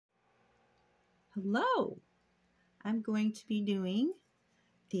Hello, I'm going to be doing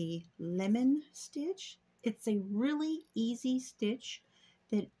the lemon stitch. It's a really easy stitch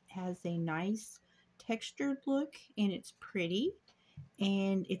that has a nice textured look and it's pretty,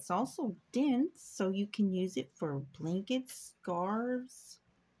 and it's also dense, so you can use it for blankets, scarves.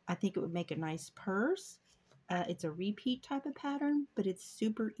 I think it would make a nice purse. It's a repeat type of pattern, but it's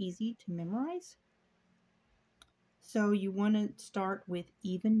super easy to memorize. So you want to start with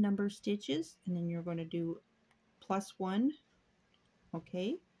even number stitches, and then you're going to do +1,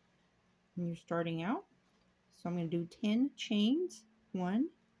 okay, and you're starting out. So I'm going to do 10 chains. 1,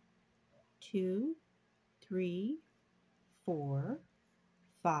 2, 3, 4,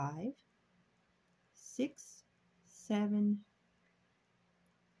 5, 6, 7,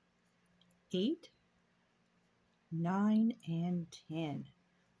 8, 9, and 10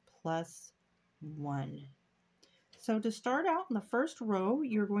 +1. So to start out in the first row,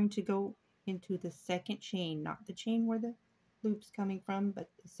 you're going to go into the second chain, not the chain where the loop's coming from, but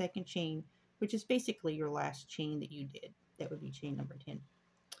the second chain, which is basically your last chain that you did. That would be chain number 10.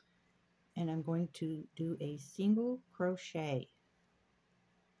 And I'm going to do a single crochet.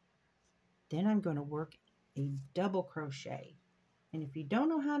 Then I'm going to work a double crochet. And if you don't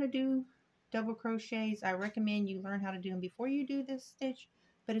know how to do double crochets, I recommend you learn how to do them before you do this stitch,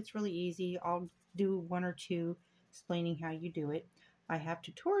 but it's really easy. I'll do 1 or 2 explaining how you do it. I have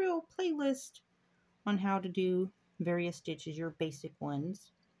tutorial playlist on how to do various stitches, your basic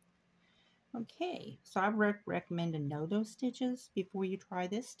ones. Okay, so I recommend to know those stitches before you try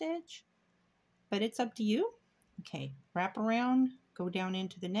this stitch, but it's up to you. Okay, wrap around, go down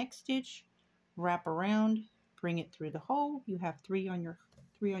into the next stitch, wrap around, bring it through the hole. You have 3 on your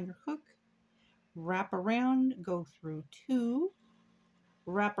hook. Wrap around, go through 2,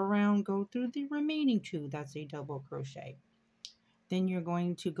 wrap around, go through the remaining 2. That's a double crochet. Then you're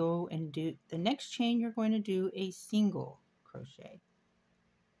going to go and do the next chain. You're going to do a single crochet,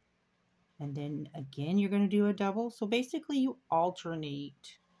 and then again you're going to do a double. So basically you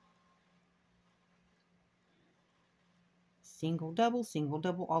alternate single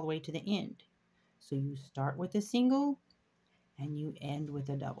double all the way to the end. So you start with a single and you end with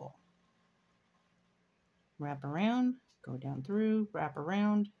a double. Wrap around, go down through, wrap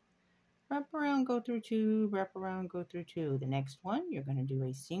around, go through 2, wrap around, go through 2. The next one, you're going to do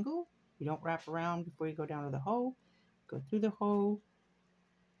a single. You don't wrap around before you go down to the hole. Go through the hole,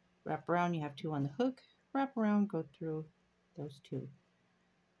 wrap around, you have 2 on the hook, wrap around, go through those 2.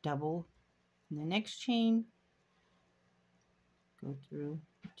 Double in the next chain, go through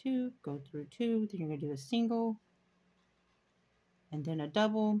 2, go through 2, then you're going to do a single, and then a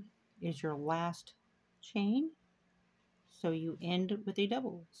double is your last chain. So you end with a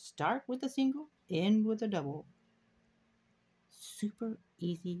double. Start with a single, end with a double. Super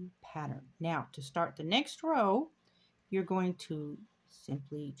easy pattern. Now to start the next row, you're going to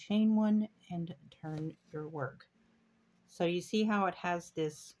simply chain 1 and turn your work. So you see how it has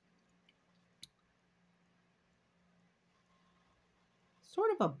this sort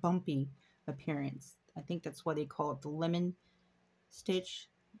of a bumpy appearance. I think that's why they call it the lemon stitch.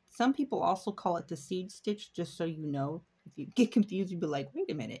 Some people also call it the seed stitch, just so you know. If you get confused, you'd be like,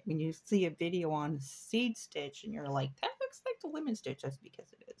 wait a minute. When you see a video on seed stitch and you're like, that looks like the lemon stitch, that's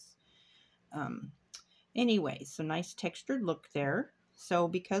because it is. Anyway, so nice textured look there. So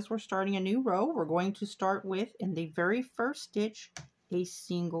because we're starting a new row, we're going to start with, in the very first stitch, a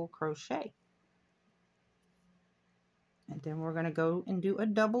single crochet. And then we're going to go and do a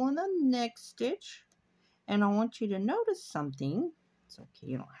double in the next stitch. And I want you to notice something. It's okay,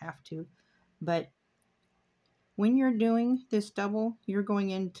 you don't have to, but when you're doing this double, you're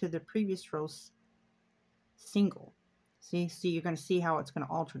going into the previous row's single. See, you're going to see how it's going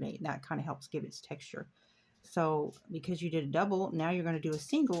to alternate, and that kind of helps give its texture. So because you did a double, now you're going to do a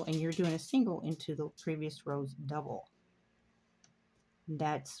single, and you're doing a single into the previous row's double.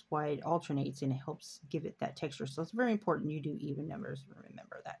 That's why it alternates, and it helps give it that texture. So it's very important you do even numbers.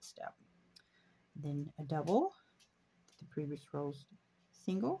 Remember that step. Then a double, the previous row's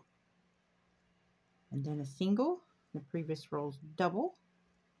single, and then a single, the previous row's double,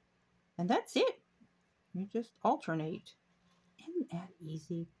 and that's it. You just alternate. Isn't that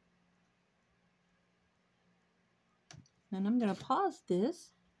easy? And I'm going to pause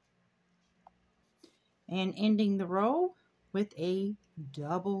this, and ending the row with a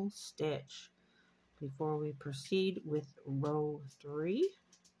double stitch before we proceed with row 3.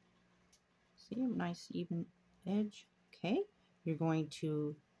 See, a nice even edge. Okay, you're going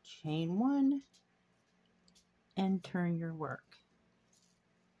to chain 1 and turn your work.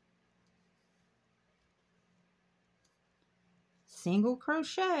 single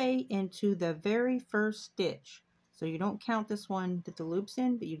crochet into the very first stitch. So you don't count this one that the loop's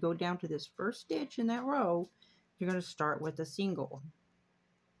in, but you go down to this first stitch in that row. You're going to start with a single.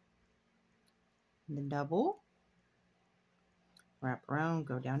 And then double, wrap around,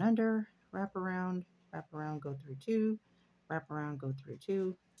 go down under, wrap around, go through two, wrap around, go through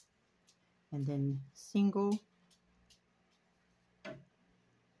two, and then single,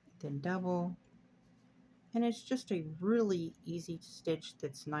 then double. And it's just a really easy stitch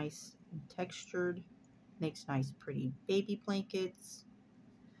that's nice and textured, makes nice pretty baby blankets.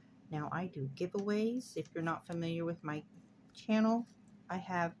 Now I do giveaways. If you're not familiar with my channel, I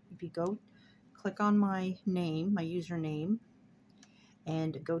have, if you go click on my name, my username,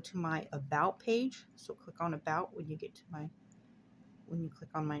 and go to my about page. So click on about when you get to my, when you click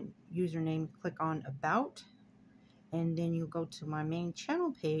on my username, click on about, and then you go to my main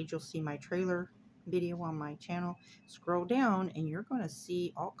channel page. You'll see my trailer video on my channel. Scroll down and you're going to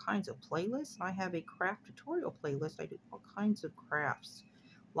see all kinds of playlists. I have a craft tutorial playlist. I do all kinds of crafts,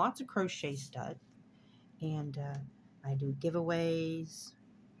 lots of crochet stuff, and I do giveaways,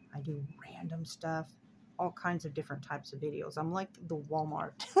 I do random stuff, all kinds of different types of videos. I'm like the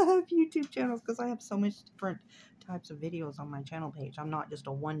Walmart of YouTube channels because I have so much different types of videos on my channel page. I'm not just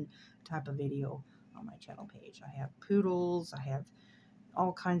a one type of video on my channel page. I have poodles, I have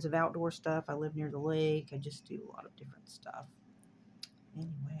all kinds of outdoor stuff. I live near the lake. I just do a lot of different stuff.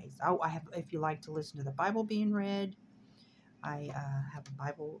 Anyways, I have, if you like to listen to the Bible being read, I have a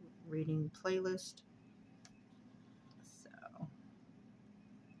Bible reading playlist. So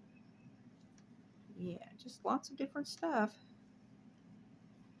yeah, just lots of different stuff.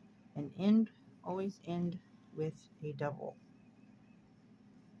 And always end with a double.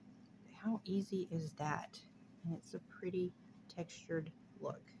 How easy is that? And it's a pretty textured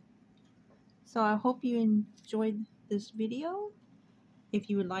look. So I hope you enjoyed this video.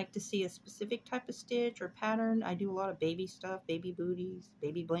 If you would like to see a specific type of stitch or pattern, I do a lot of baby stuff, baby booties,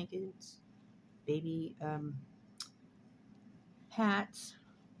 baby blankets, baby hats,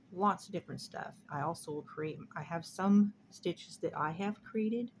 lots of different stuff. I also create, I have some stitches that I have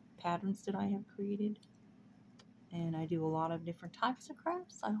created, patterns that I have created, and I do a lot of different types of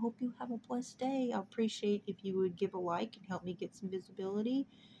crafts. I hope you have a blessed day. I appreciate if you would give a like and help me get some visibility,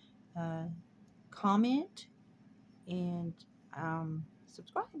 comment, and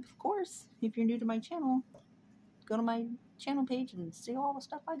subscribe, of course. If you're new to my channel, go to my channel page and see all the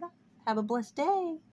stuff I got. Have a blessed day.